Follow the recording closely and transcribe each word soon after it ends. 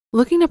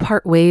Looking to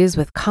part ways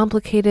with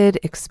complicated,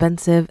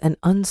 expensive, and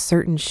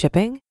uncertain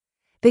shipping?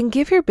 Then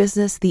give your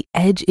business the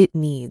edge it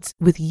needs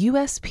with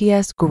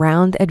USPS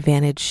Ground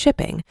Advantage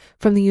shipping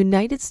from the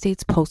United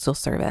States Postal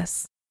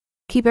Service.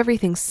 Keep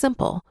everything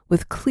simple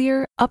with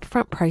clear,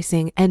 upfront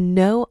pricing and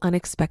no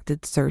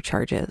unexpected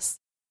surcharges.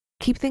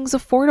 Keep things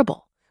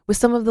affordable with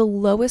some of the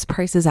lowest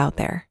prices out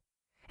there.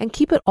 And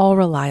keep it all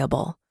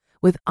reliable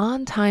with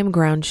on-time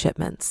ground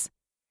shipments.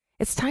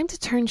 It's time to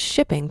turn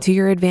shipping to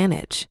your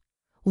advantage.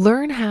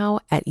 Learn how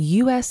at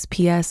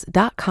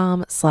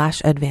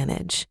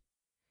USPS.com/advantage.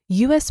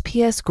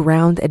 USPS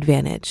Ground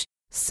Advantage.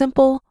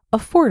 Simple,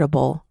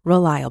 affordable,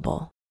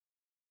 reliable.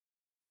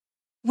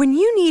 When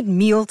you need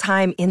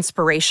mealtime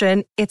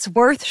inspiration, it's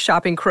worth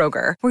shopping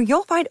Kroger, where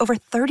you'll find over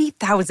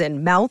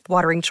 30,000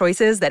 mouth-watering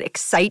choices that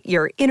excite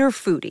your inner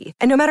foodie.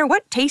 And no matter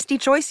what tasty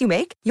choice you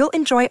make, you'll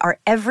enjoy our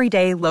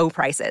everyday low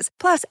prices,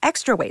 plus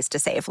extra ways to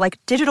save, like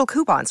digital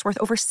coupons worth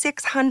over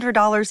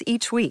 $600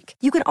 each week.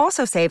 You can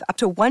also save up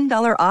to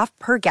 $1 off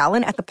per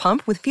gallon at the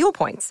pump with fuel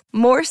points.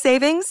 More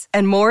savings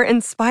and more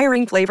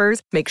inspiring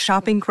flavors make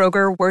shopping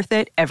Kroger worth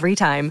it every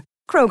time.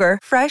 Kroger,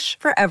 fresh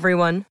for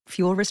everyone.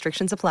 Fuel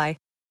restrictions apply.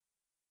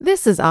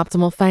 This is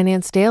Optimal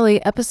Finance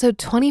Daily, episode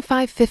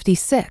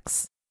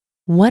 2556.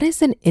 What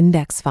is an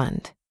index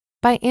fund?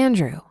 By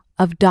Andrew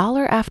of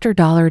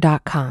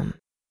DollarAfterDollar.com.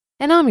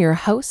 And I'm your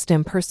host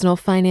and personal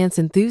finance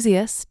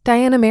enthusiast,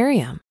 Diana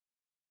Merriam.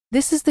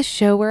 This is the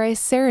show where I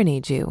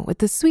serenade you with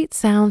the sweet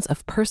sounds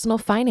of personal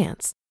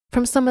finance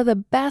from some of the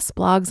best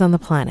blogs on the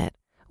planet,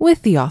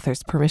 with the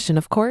author's permission,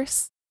 of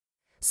course.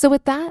 So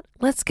with that,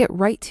 let's get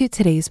right to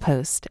today's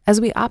post as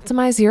we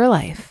optimize your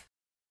life.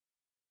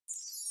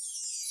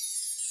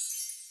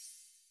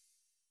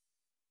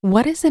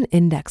 What is an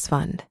index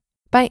fund?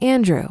 By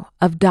Andrew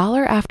of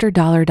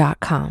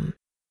DollarAfterDollar.com.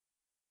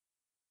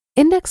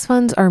 Index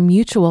funds are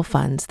mutual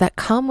funds that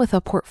come with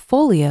a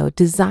portfolio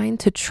designed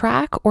to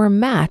track or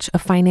match a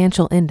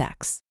financial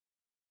index.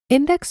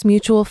 Index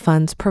mutual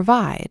funds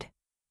provide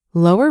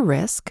lower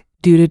risk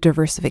due to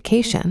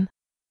diversification,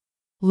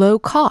 low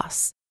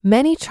costs.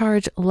 Many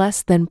charge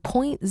less than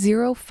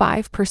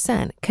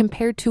 0.05%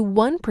 compared to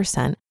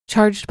 1%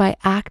 charged by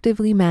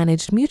actively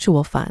managed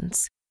mutual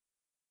funds,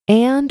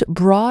 and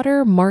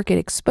broader market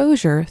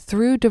exposure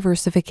through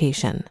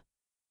diversification.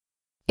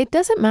 It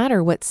doesn't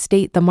matter what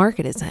state the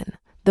market is in,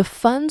 the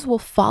funds will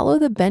follow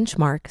the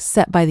benchmark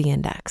set by the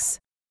index.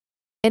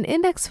 An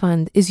index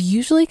fund is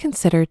usually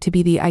considered to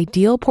be the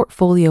ideal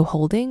portfolio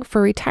holding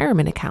for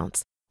retirement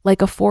accounts,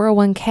 like a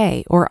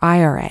 401k or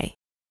IRA.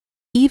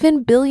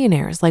 Even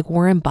billionaires like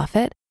Warren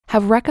Buffett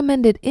have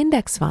recommended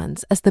index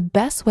funds as the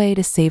best way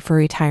to save for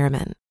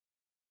retirement.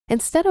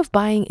 Instead of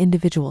buying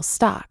individual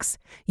stocks,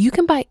 you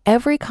can buy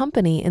every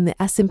company in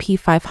the S&P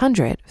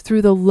 500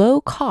 through the low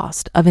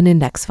cost of an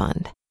index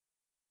fund.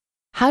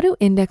 How do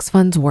index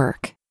funds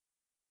work?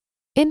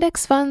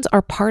 Index funds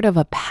are part of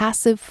a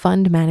passive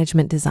fund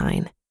management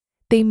design.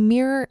 They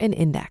mirror an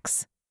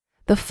index.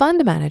 The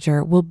fund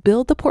manager will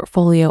build the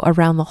portfolio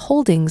around the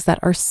holdings that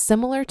are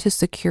similar to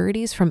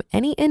securities from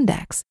any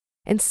index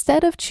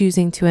instead of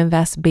choosing to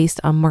invest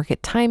based on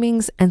market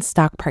timings and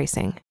stock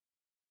pricing.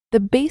 The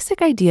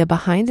basic idea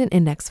behind an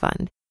index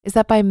fund is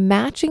that by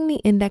matching the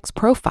index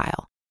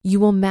profile, you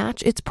will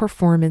match its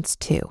performance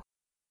too.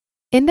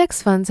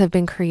 Index funds have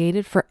been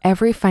created for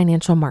every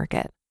financial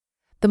market.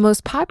 The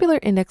most popular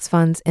index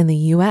funds in the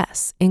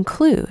US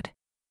include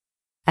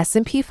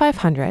S&P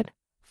 500,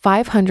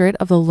 500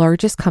 of the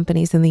largest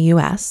companies in the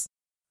US,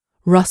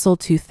 Russell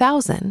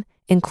 2000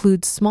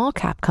 includes small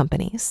cap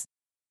companies,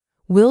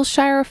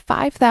 Wilshire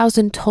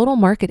 5000 Total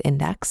Market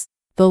Index,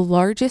 the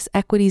largest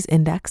equities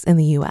index in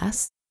the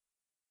US,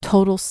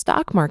 Total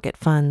Stock Market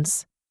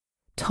Funds,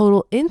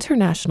 Total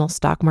International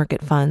Stock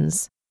Market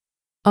Funds,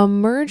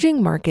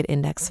 Emerging Market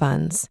Index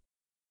Funds,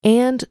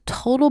 and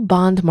Total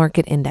Bond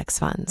Market Index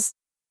Funds.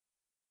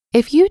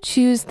 If you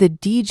choose the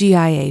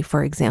DGIA,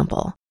 for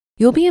example,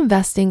 you'll be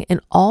investing in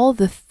all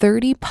the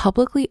 30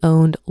 publicly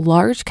owned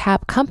large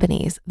cap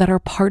companies that are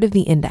part of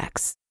the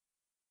index.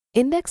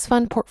 Index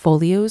fund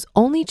portfolios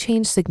only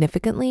change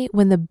significantly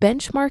when the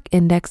benchmark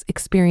index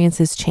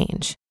experiences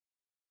change.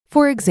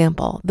 For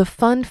example, the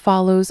fund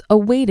follows a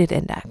weighted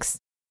index.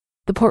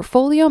 The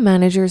portfolio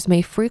managers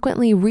may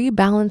frequently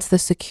rebalance the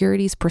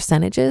securities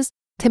percentages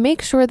to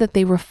make sure that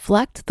they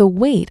reflect the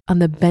weight on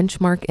the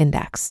benchmark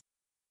index.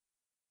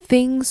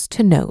 Things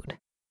to note.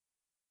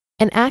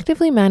 An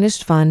actively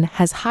managed fund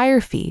has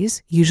higher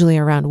fees, usually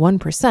around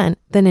 1%,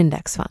 than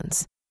index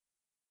funds.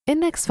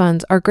 Index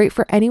funds are great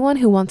for anyone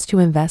who wants to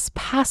invest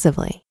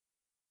passively.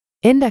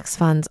 Index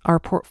funds are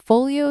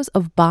portfolios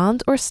of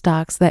bonds or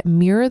stocks that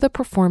mirror the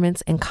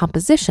performance and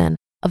composition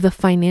of the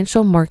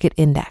financial market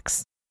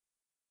index.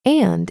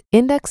 And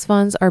index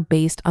funds are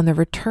based on the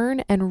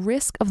return and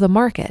risk of the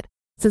market,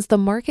 since the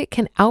market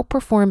can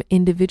outperform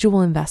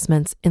individual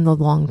investments in the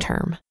long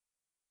term.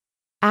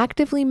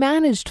 Actively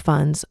managed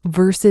funds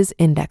versus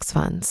index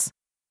funds.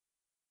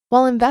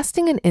 While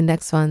investing in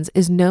index funds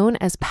is known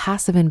as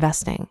passive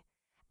investing,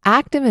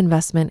 active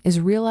investment is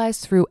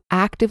realized through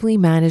actively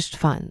managed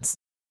funds.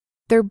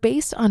 They're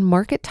based on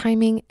market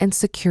timing and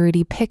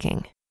security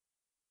picking.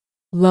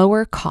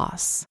 Lower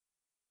costs.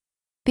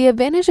 The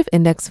advantage of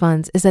index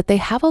funds is that they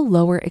have a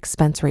lower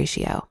expense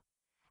ratio.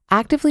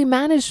 Actively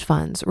managed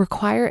funds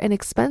require an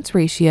expense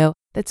ratio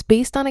that's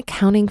based on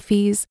accounting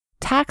fees,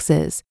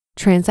 taxes,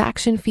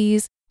 transaction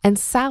fees, and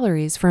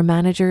salaries for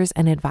managers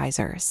and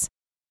advisors.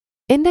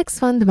 Index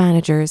fund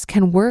managers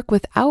can work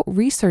without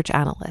research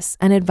analysts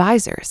and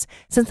advisors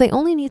since they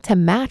only need to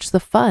match the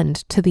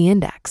fund to the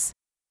index.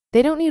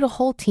 They don't need a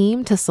whole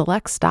team to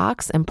select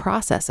stocks and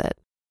process it.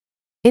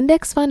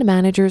 Index fund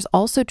managers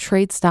also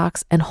trade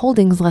stocks and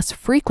holdings less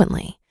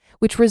frequently,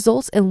 which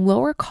results in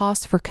lower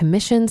costs for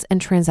commissions and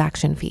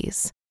transaction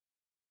fees.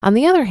 On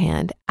the other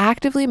hand,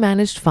 actively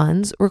managed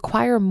funds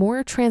require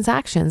more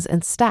transactions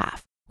and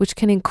staff, which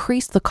can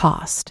increase the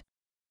cost.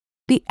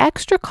 The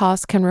extra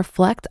cost can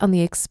reflect on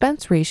the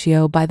expense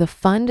ratio by the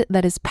fund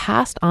that is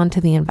passed on to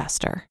the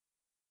investor.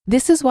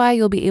 This is why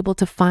you'll be able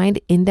to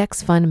find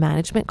index fund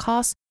management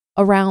costs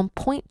around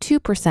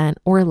 0.2%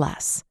 or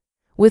less,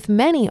 with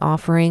many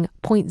offering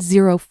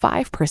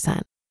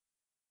 0.05%.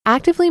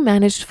 Actively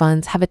managed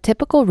funds have a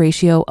typical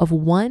ratio of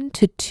 1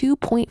 to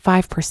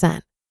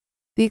 2.5%.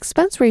 The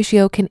expense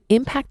ratio can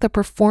impact the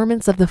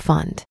performance of the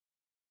fund.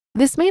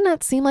 This may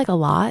not seem like a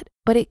lot,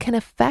 but it can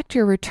affect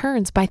your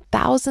returns by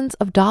thousands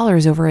of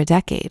dollars over a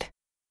decade.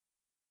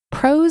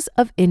 Pros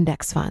of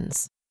index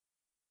funds: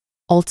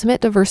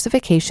 ultimate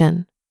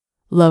diversification,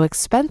 low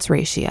expense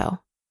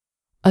ratio,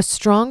 a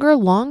stronger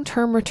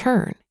long-term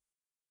return,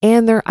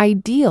 and they're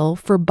ideal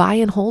for buy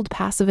and hold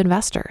passive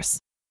investors.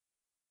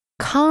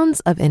 Cons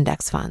of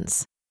index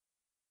funds: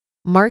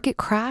 market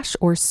crash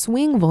or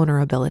swing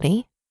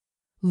vulnerability,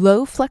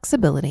 low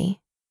flexibility,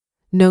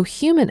 no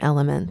human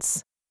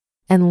elements,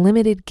 and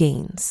limited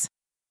gains.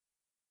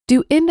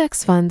 Do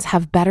index funds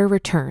have better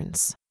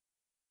returns?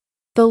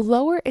 The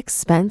lower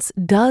expense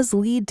does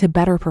lead to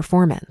better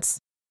performance.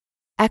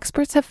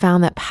 Experts have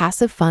found that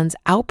passive funds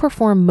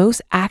outperform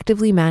most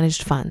actively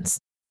managed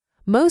funds.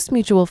 Most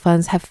mutual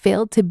funds have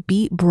failed to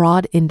beat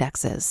broad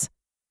indexes.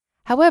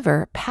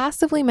 However,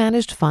 passively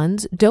managed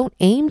funds don't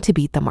aim to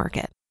beat the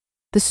market.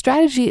 The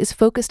strategy is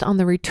focused on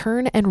the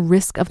return and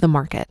risk of the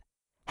market.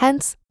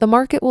 Hence, the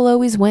market will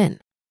always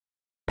win.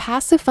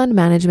 Passive fund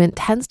management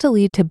tends to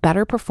lead to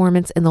better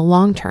performance in the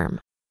long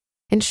term.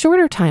 In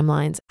shorter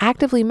timelines,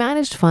 actively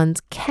managed funds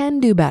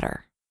can do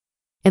better.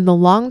 In the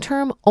long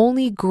term,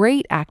 only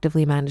great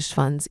actively managed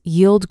funds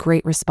yield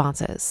great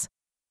responses.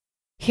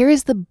 Here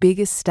is the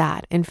biggest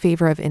stat in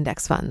favor of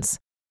index funds.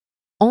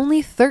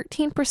 Only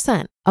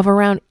 13% of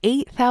around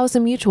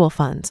 8,000 mutual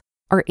funds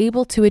are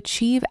able to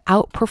achieve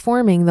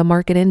outperforming the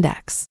market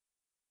index.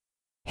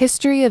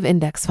 History of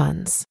index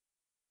funds.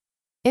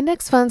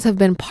 Index funds have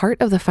been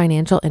part of the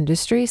financial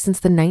industry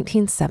since the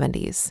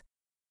 1970s.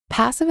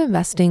 Passive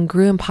investing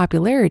grew in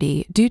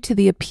popularity due to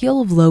the appeal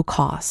of low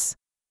costs.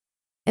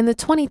 In the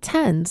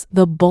 2010s,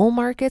 the bull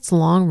market's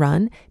long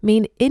run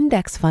made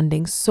index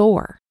funding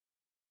soar.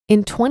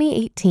 In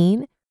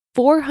 2018,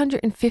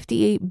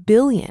 $458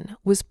 billion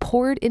was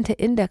poured into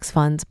index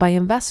funds by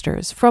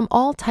investors from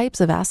all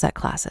types of asset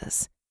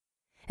classes.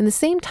 In the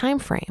same time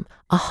frame,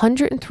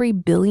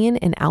 $103 billion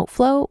in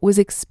outflow was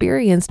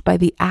experienced by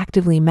the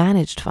actively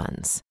managed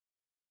funds.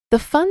 The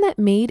fund that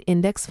made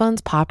index funds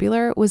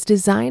popular was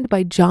designed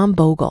by John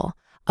Bogle,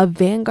 a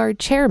Vanguard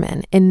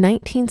chairman, in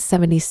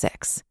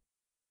 1976.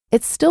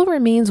 It still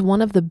remains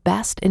one of the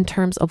best in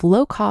terms of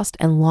low cost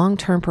and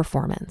long-term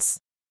performance.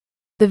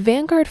 The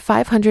Vanguard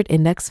 500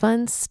 index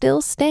fund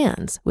still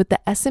stands with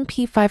the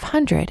S&P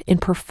 500 in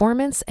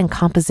performance and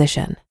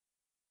composition.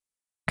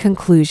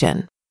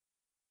 Conclusion.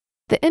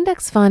 The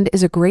index fund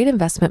is a great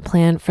investment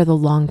plan for the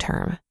long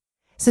term.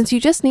 Since you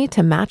just need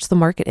to match the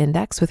market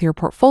index with your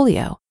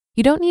portfolio,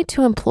 you don't need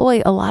to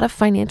employ a lot of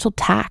financial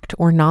tact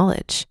or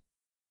knowledge.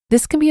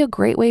 This can be a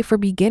great way for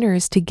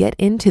beginners to get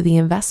into the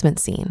investment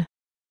scene.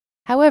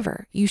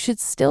 However, you should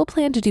still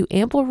plan to do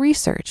ample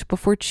research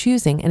before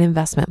choosing an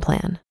investment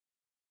plan.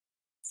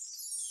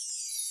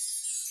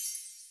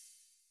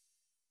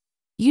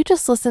 You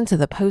just listened to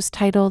the post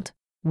titled,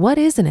 "What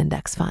is an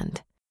Index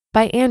Fund?"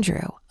 by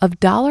Andrew of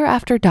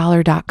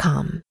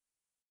DollarAfterDollar.com.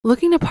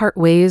 Looking to part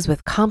ways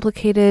with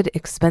complicated,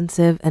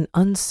 expensive, and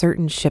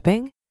uncertain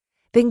shipping?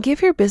 Then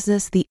give your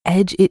business the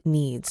edge it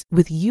needs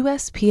with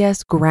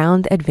USPS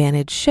Ground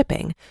Advantage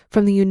shipping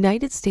from the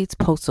United States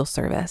Postal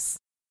Service.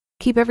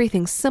 Keep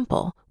everything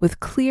simple with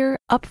clear,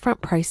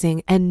 upfront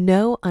pricing and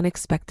no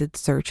unexpected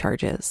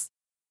surcharges.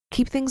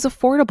 Keep things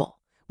affordable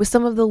with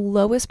some of the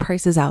lowest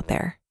prices out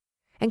there.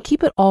 And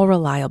keep it all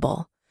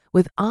reliable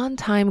with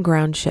on-time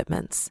ground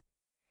shipments.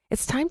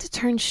 It's time to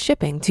turn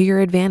shipping to your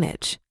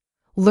advantage.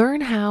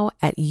 Learn how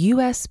at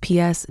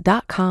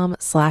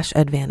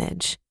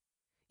USPS.com/advantage.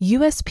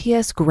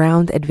 USPS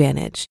Ground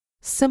Advantage.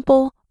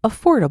 Simple,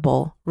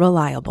 affordable,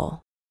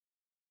 reliable.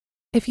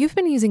 If you've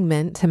been using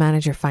Mint to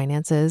manage your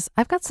finances,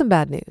 I've got some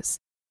bad news.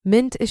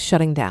 Mint is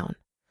shutting down.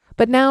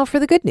 But now for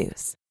the good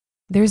news.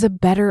 There's a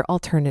better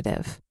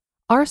alternative.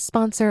 Our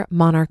sponsor,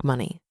 Monarch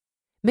Money.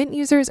 Mint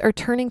users are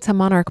turning to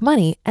Monarch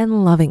Money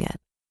and loving it.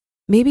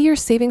 Maybe you're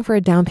saving for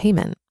a down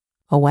payment,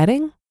 a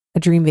wedding, a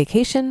dream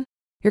vacation,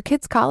 your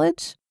kids'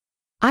 college.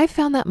 I've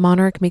found that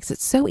Monarch makes it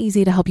so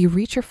easy to help you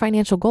reach your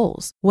financial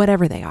goals,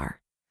 whatever they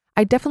are.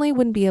 I definitely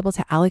wouldn't be able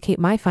to allocate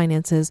my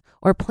finances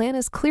or plan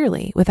as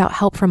clearly without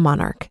help from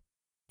Monarch.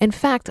 In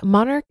fact,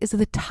 Monarch is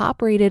the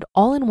top-rated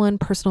all-in-one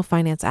personal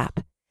finance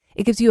app.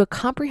 It gives you a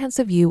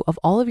comprehensive view of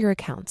all of your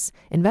accounts,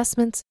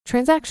 investments,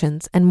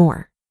 transactions, and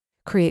more.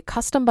 Create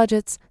custom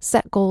budgets,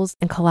 set goals,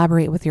 and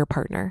collaborate with your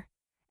partner.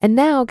 And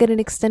now get an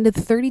extended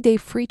 30-day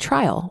free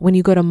trial when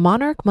you go to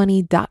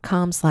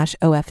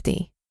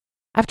monarchmoney.com/OFD.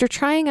 After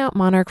trying out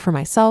Monarch for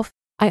myself,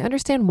 I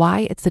understand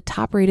why it's the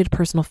top-rated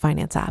personal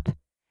finance app.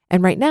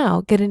 And right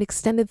now, get an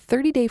extended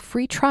 30-day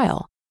free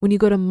trial when you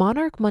go to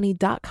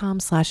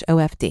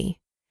monarchmoney.com/OFD.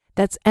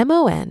 That's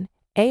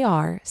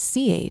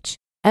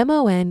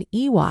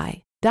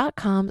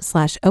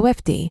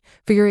monarchmoney.com/OFD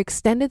for your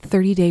extended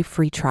 30-day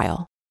free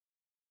trial.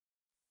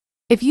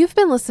 If you've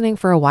been listening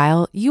for a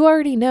while, you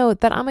already know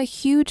that I'm a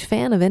huge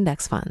fan of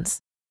index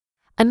funds.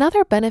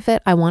 Another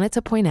benefit I wanted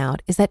to point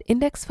out is that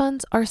index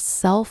funds are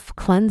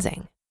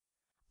self-cleansing.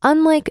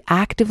 Unlike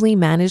actively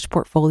managed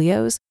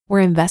portfolios,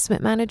 where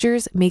investment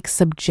managers make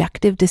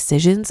subjective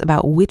decisions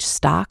about which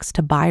stocks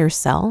to buy or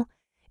sell,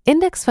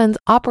 index funds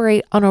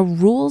operate on a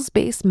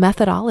rules-based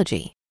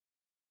methodology.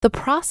 The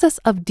process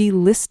of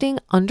delisting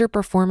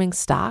underperforming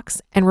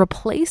stocks and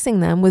replacing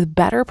them with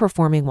better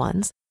performing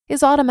ones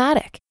is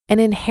automatic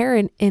and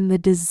inherent in the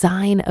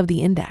design of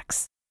the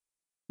index.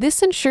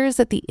 This ensures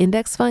that the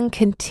index fund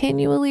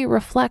continually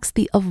reflects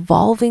the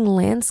evolving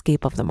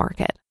landscape of the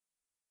market.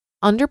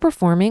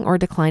 Underperforming or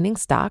declining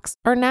stocks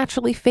are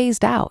naturally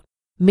phased out,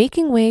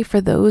 making way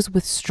for those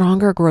with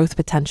stronger growth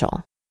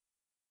potential.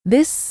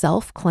 This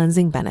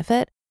self-cleansing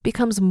benefit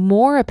becomes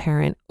more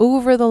apparent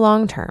over the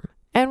long term,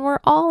 and we're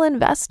all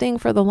investing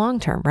for the long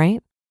term,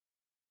 right?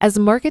 As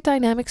market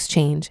dynamics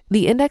change,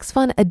 the index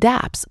fund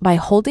adapts by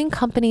holding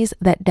companies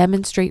that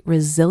demonstrate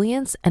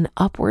resilience and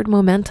upward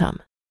momentum.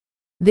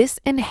 This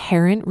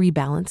inherent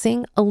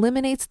rebalancing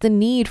eliminates the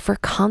need for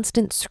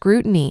constant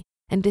scrutiny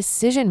and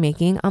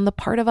decision-making on the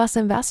part of us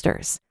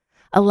investors,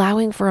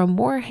 allowing for a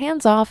more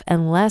hands-off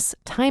and less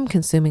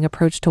time-consuming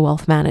approach to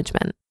wealth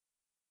management.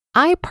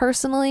 I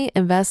personally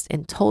invest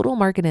in total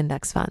market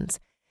index funds,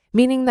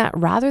 meaning that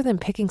rather than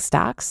picking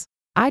stocks,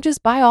 I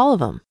just buy all of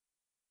them.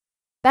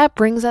 That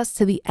brings us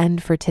to the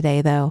end for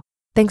today, though.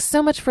 Thanks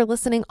so much for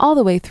listening all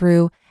the way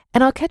through,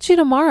 and I'll catch you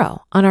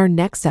tomorrow on our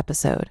next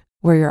episode,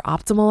 where your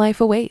optimal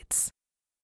life awaits.